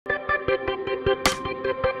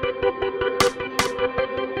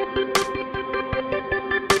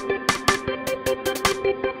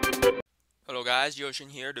guys, Yoshin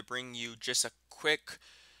here to bring you just a quick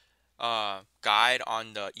guide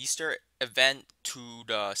on the Easter event to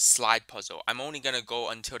the slide puzzle. I'm only gonna go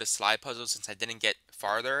until the slide puzzle since I didn't get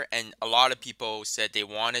farther, and a lot of people said they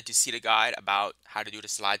wanted to see the guide about how to do the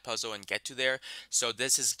slide puzzle and get to there. So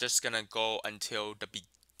this is just gonna go until the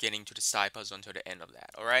beginning to the slide puzzle until the end of that.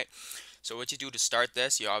 All right. So what you do to start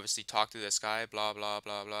this, you obviously talk to this guy, blah blah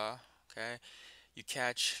blah blah. Okay. You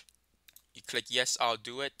catch. You click yes, I'll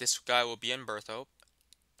do it. This guy will be in Bertho.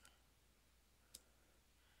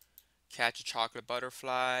 Catch a chocolate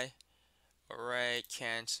butterfly. Alright,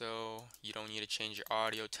 cancel. You don't need to change your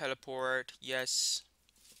audio. Teleport. Yes.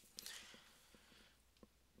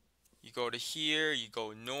 You go to here. You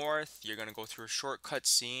go north. You're going to go through a shortcut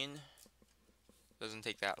scene. Doesn't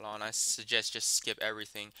take that long. I suggest just skip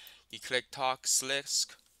everything. You click talk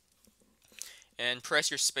slisk. And press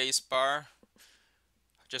your space bar.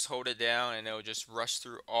 Just hold it down and it'll just rush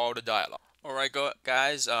through all the dialogue. Alright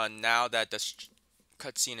guys, now that the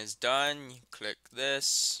cutscene is done, you click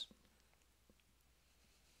this.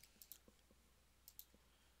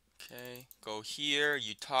 Okay, go here,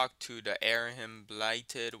 you talk to the Arahim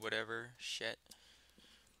Blighted, whatever, shit.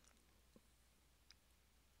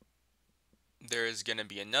 There's gonna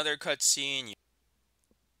be another cutscene.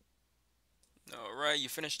 Alright, you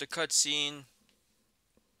finish the cutscene.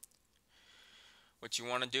 What you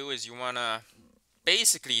wanna do is you wanna,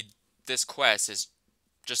 basically, this quest is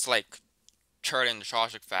just like Charlie in the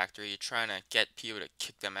Shawshank Factory. You're trying to get people to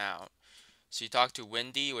kick them out. So you talk to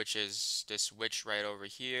Wendy, which is this witch right over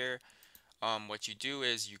here. What you do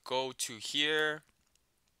is you go to here.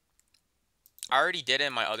 I already did it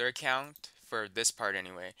in my other account for this part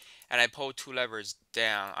anyway, and I pulled 2 levers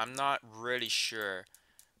down. I'm not really sure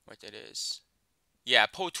what it is. Yeah,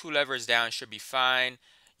 pull 2 levers down, should be fine.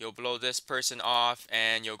 You'll blow this person off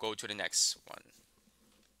and you'll go to the next one.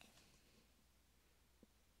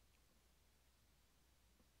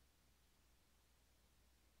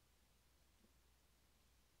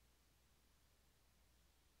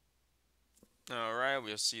 Alright,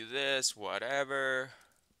 we'll see this, whatever.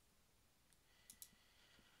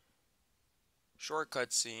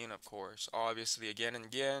 Shortcut scene, of course, obviously again and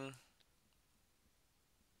again.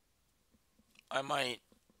 I might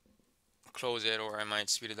close it or I might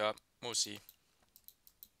speed it up. We'll see.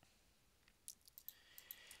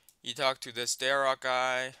 You talk to this Darrock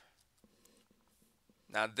guy.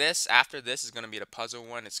 Now this, after this, is going to be the puzzle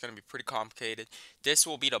one. It's going to be pretty complicated. This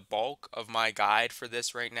will be the bulk of my guide for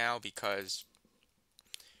this right now because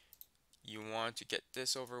you want to get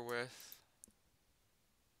this over with.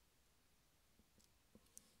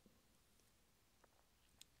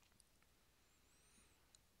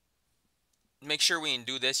 Make sure when you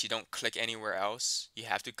do this, you don't click anywhere else. You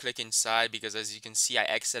have to click inside because as you can see, I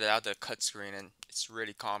exited out the cut screen and it's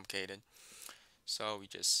really complicated. So we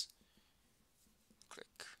just click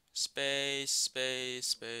space, space,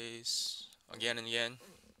 space, again and again.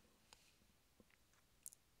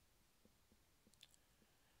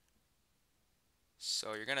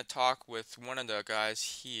 So you're gonna talk with one of the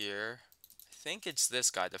guys here. I think it's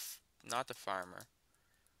this guy, not the farmer.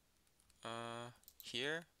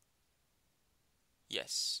 Here?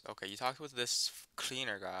 Yes. Okay, you talked with this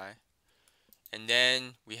cleaner guy. And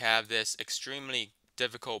then we have this extremely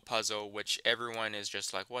difficult puzzle, which everyone is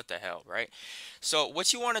just like, what the hell, right? So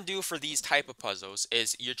what you want to do for these type of puzzles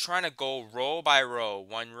is you're trying to go row by row,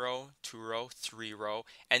 1 row, 2 row, 3 row,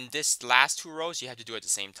 and this last 2 rows you have to do at the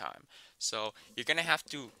same time. So you're gonna have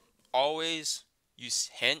to always use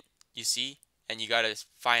hint, you see, and you gotta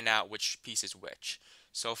find out which piece is which.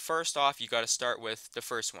 So first off, you gotta start with the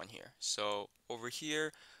first one here. So over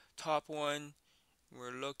here, top one,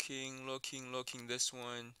 we're looking, this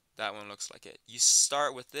one, that one looks like it. You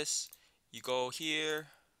start with this, you go here,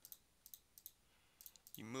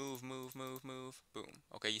 you move, boom.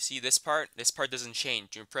 Okay, you see this part? This part doesn't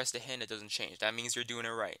change. You press the hint, it doesn't change. That means you're doing it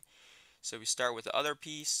right. So we start with the other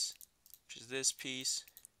piece, which is this piece,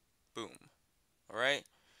 boom. Alright?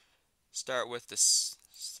 Start with this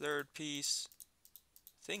third piece,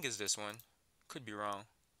 I think is this one. Could be wrong.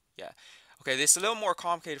 Yeah. Okay, this is a little more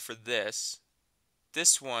complicated for this.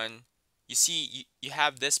 This one, you see, you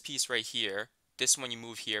have this piece right here. This one you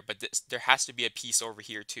move here, but there has to be a piece over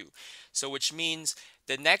here too. So which means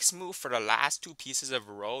the next move for the last 2 pieces of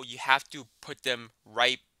a row, you have to put them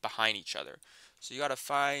right behind each other. So you gotta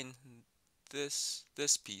find this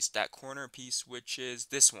piece, that corner piece, which is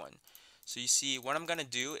this one. So you see, what I'm gonna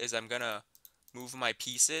do is I'm gonna move my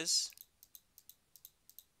pieces.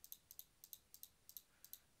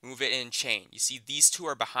 Move it in chain. You see, these 2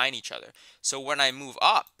 are behind each other. So when I move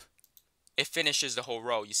up, it finishes the whole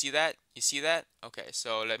row. You see that? You see that? Okay,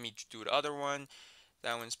 so let me do the other one.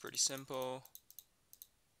 That one's pretty simple.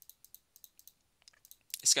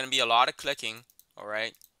 It's gonna be a lot of clicking, all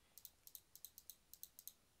right?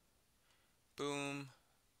 Boom.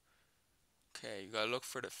 Okay, you gotta look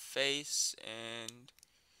for the face and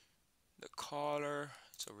the collar.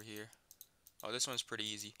 It's over here. Oh, this one's pretty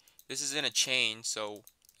easy. This is in a chain, so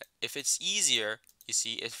if it's easier, you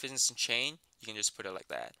see, if it's in chain, you can just put it like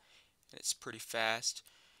that. And it's pretty fast.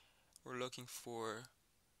 We're looking for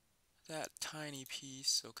that tiny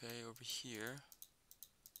piece, okay, over here.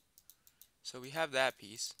 So we have that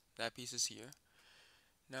piece. That piece is here.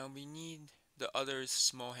 Now we need the other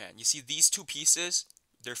small hand. You see these two pieces,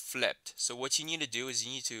 they're flipped. So what you need to do is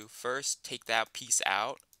you need to first take that piece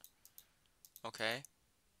out. Okay.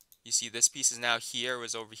 You see this piece is now here,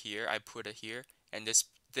 was over here. I put it here. And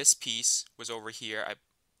this piece was over here. I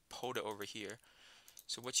pulled it over here.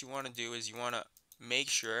 So what you want to do is you want to make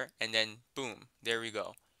sure, and then boom, there we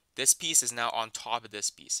go. This piece is now on top of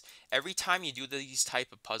this piece. Every time you do these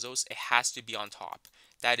type of puzzles, it has to be on top.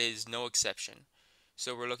 That is no exception.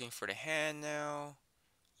 So we're looking for the hand now.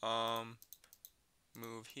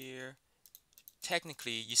 Move here.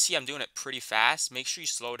 Technically, you see I'm doing it pretty fast. Make sure you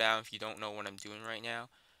slow down if you don't know what I'm doing right now.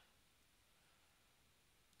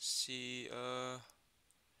 See, we'll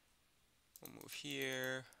move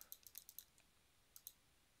here.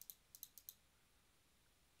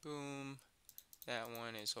 Boom. That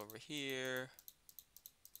one is over here.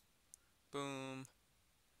 Boom.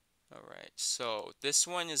 Alright, so this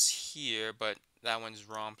one is here, but that one's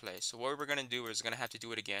wrong place. So what we're going to do is going to have to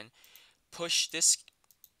do it again. Push this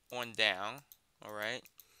one down, alright?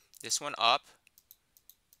 This one up,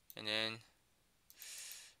 and then,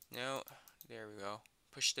 no, there we go.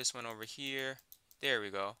 Push this one over here. There we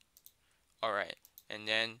go. Alright, and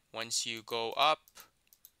then once you go up,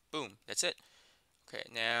 boom, that's it. Okay,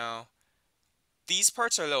 now, these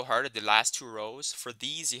parts are a little harder, the last two rows. For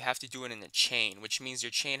these, you have to do it in a chain, which means your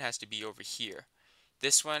chain has to be over here.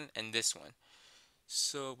 This one and this one.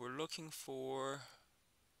 So we're looking for,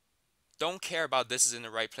 don't care about this is in the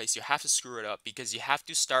right place. You have to screw it up because you have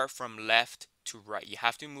to start from left to right. You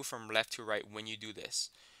have to move from left to right when you do this.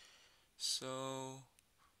 So,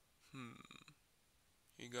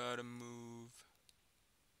 you gotta move.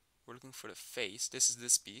 We're looking for the face. This is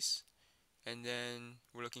this piece. And then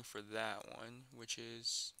we're looking for that one, which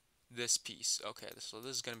is this piece. Okay, so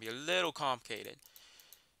this is gonna be a little complicated.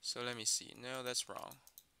 So let me see. No, that's wrong.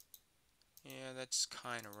 Yeah, that's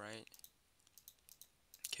kind of right.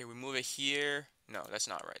 Okay, we move it here. No, that's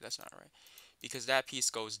not right. That's not right. Because that piece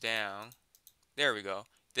goes down. There we go.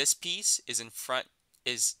 This piece is in front,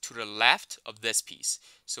 is to the left of this piece.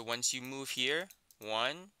 So once you move here,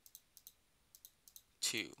 1,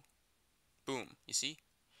 2. Boom. You see?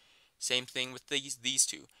 Same thing with these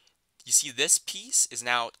two. You see this piece is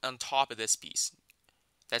now on top of this piece.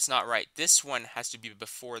 That's not right. This one has to be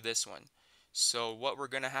before this one. So what we're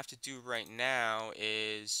going to have to do right now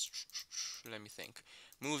is, let me think.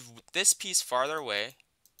 Move this piece farther away.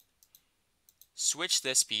 Switch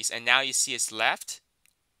this piece, and now you see it's left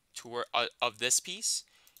to where of this piece.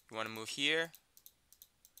 You want to move here,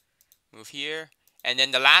 and then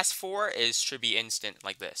the last 4 should be instant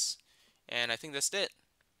like this. And I think that's it.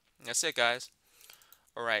 That's it, guys.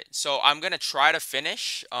 All right, so I'm gonna try to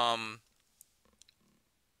finish the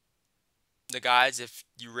guides if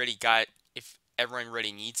everyone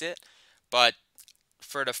really needs it, but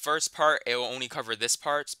for the first part, it will only cover this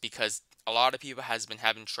part because a lot of people has been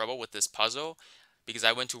having trouble with this puzzle because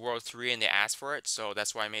I went to World 3 and they asked for it, so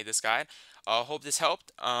that's why I made this guide. Hope this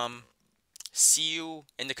helped. See you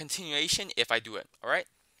in the continuation if I do it. All right?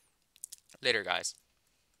 Later, guys.